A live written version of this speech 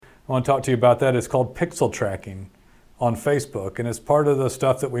I want to talk to you about that. It's called pixel tracking on Facebook, and it's part of the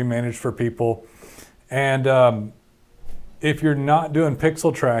stuff that we manage for people. And if you're not doing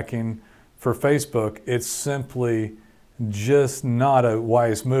pixel tracking for Facebook, it's simply just not a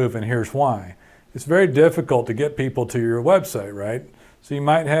wise move, and here's why. It's very difficult to get people to your website, right? So you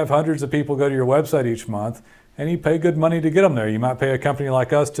might have hundreds of people go to your website each month, and you pay good money to get them there. You might pay a company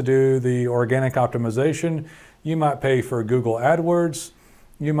like us to do the organic optimization. You might pay for Google AdWords.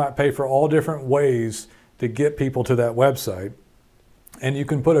 You might pay for all different ways to get people to that website. And you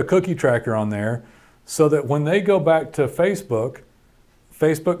can put a cookie tracker on there so that when they go back to Facebook,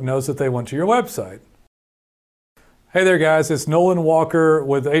 Facebook knows that they went to your website. Hey there guys, it's Nolan Walker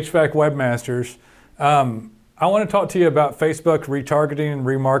with HVAC Webmasters. I want to talk to you about Facebook retargeting and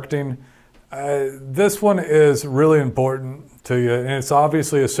remarketing. This one is really important to you, and it's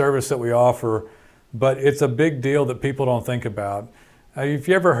obviously a service that we offer, but it's a big deal that people don't think about. If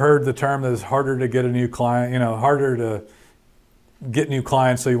you ever heard the term that it's harder to get a new client, harder to get new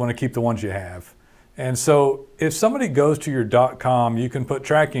clients, so you want to keep the ones you have. And so if somebody goes to your .com, you can put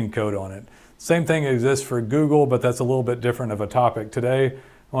tracking code on it. Same thing exists for Google, but that's a little bit different of a topic. Today,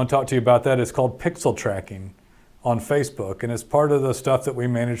 I want to talk to you about that. It's called pixel tracking on Facebook, and it's part of the stuff that we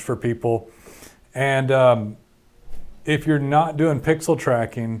manage for people. And if you're not doing pixel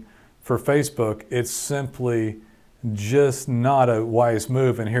tracking for Facebook, it's simply just not a wise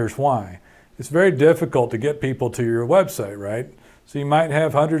move, and here's why. It's very difficult to get people to your website, right? So you might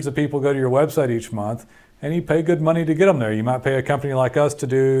have hundreds of people go to your website each month, and you pay good money to get them there. You might pay a company like us to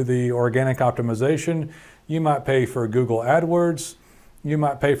do the organic optimization. You might pay for Google AdWords. You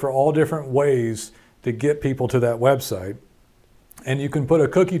might pay for all different ways to get people to that website. And you can put a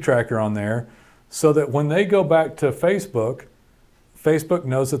cookie tracker on there so that when they go back to Facebook, Facebook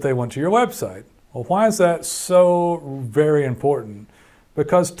knows that they went to your website. Well, why is that so very important?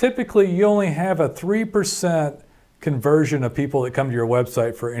 Because typically you only have a 3% conversion of people that come to your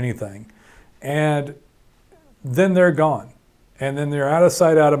website for anything. And then they're gone. And then they're out of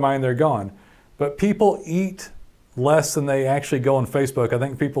sight, out of mind, they're gone. But people eat less than they actually go on Facebook. I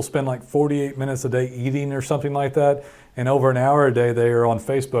think people spend like 48 minutes a day eating or something like that. And over an hour a day they are on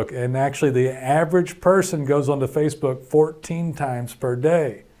Facebook. And actually the average person goes onto Facebook 14 times per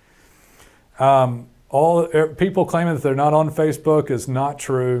day. People claiming that they're not on Facebook is not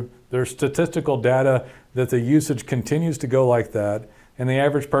true. There's statistical data that the usage continues to go like that, and the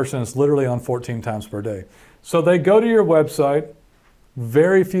average person is literally on 14 times per day. So they go to your website,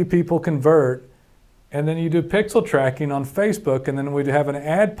 very few people convert, and then you do pixel tracking on Facebook, and then we'd have an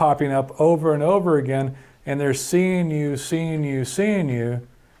ad popping up over and over again, and they're seeing you, seeing you, seeing you.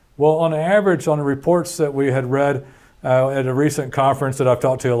 Well, on average, on the reports that we had read at a recent conference that I've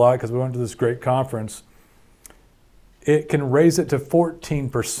talked to a lot because we went to this great conference, it can raise it to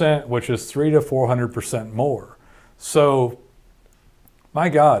 14%, which is 300 to 400% more. So, my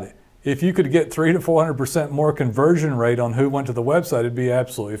God, if you could get 300 to 400% more conversion rate on who went to the website, it'd be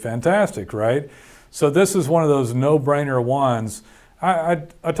absolutely fantastic, right? So this is one of those no-brainer ones. I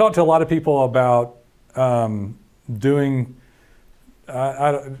talked to a lot of people about doing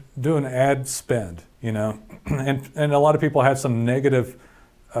ad spend, and a lot of people had some negative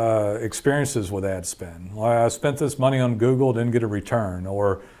experiences with ad spend. Like, I spent this money on Google, didn't get a return,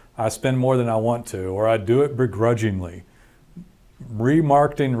 or I spend more than I want to, or I do it begrudgingly.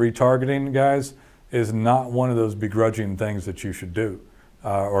 Remarketing, retargeting, guys, is not one of those begrudging things that you should do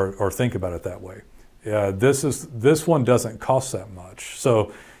or think about it that way. This one doesn't cost that much.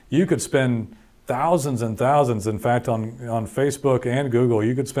 So you could spend thousands and thousands. In fact, on Facebook and Google,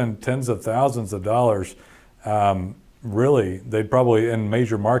 you could spend tens of thousands of dollars. Really, they'd probably, in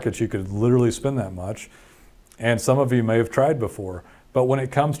major markets, you could literally spend that much. And some of you may have tried before. But when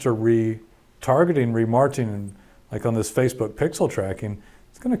it comes to retargeting, remarketing, like on this Facebook pixel tracking,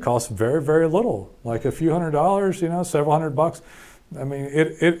 it's going to cost very, very little, like a few $100s, several $100. I mean,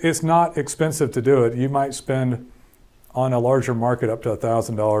 it's not expensive to do it. You might spend on a larger market up to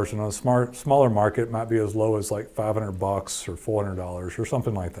 $1,000, and on a smaller market it might be as low as like $500 or $400 or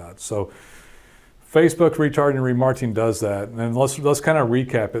something like that. So Facebook retargeting and remarketing does that. And let's kind of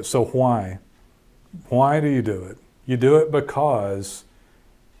recap it. So why? Why do you do it? You do it because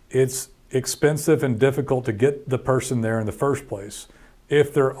it's expensive and difficult to get the person there in the first place.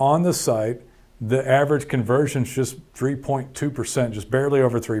 If they're on the site, the average conversion is just 3.2%, just barely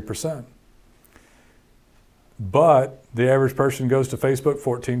over 3%. But the average person goes to Facebook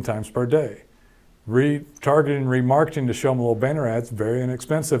 14 times per day. Retargeting, remarketing to show them little banner ads, very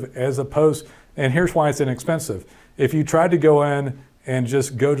inexpensive, as opposed, and here's why it's inexpensive. If you tried to go in and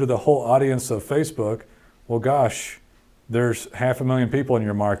just go to the whole audience of Facebook, well gosh, there's 500,000 people in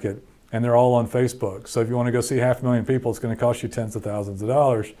your market and they're all on Facebook. So if you want to go see 500,000 people, it's going to cost you tens of thousands of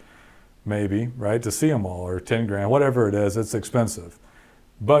dollars, maybe, right, to see them all, or 10 grand, whatever it is, it's expensive.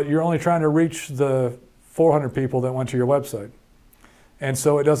 But you're only trying to reach the 400 people that went to your website. And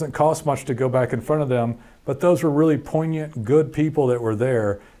so it doesn't cost much to go back in front of them, but those were really poignant, good people that were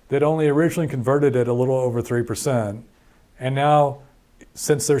there that only originally converted at a little over 3%. And now,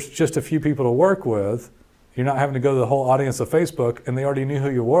 since there's just a few people to work with, you're not having to go to the whole audience of Facebook, and they already knew who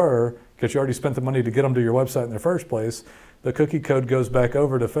you were because you already spent the money to get them to your website in the first place. The cookie code goes back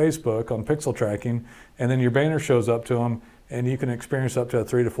over to Facebook on pixel tracking, and then your banner shows up to them, and you can experience up to a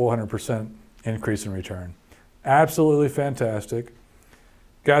 300 to 400% increase in return. Absolutely fantastic.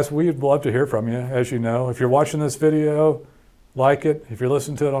 Guys, we'd love to hear from you, as you know. If you're watching this video, like it. If you're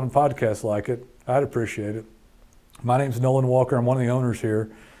listening to it on a podcast, like it. I'd appreciate it. My name's Nolan Walker. I'm one of the owners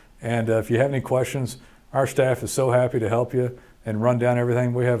here. And if you have any questions, our staff is so happy to help you and run down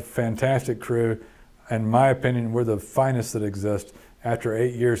everything. We have a fantastic crew. In my opinion, we're the finest that exist. After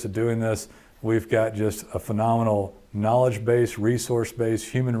 8 years of doing this, we've got just a phenomenal knowledge base, resource base,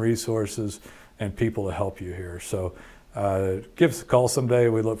 human resources, and people to help you here. So give us a call someday.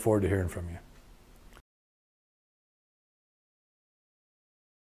 We look forward to hearing from you.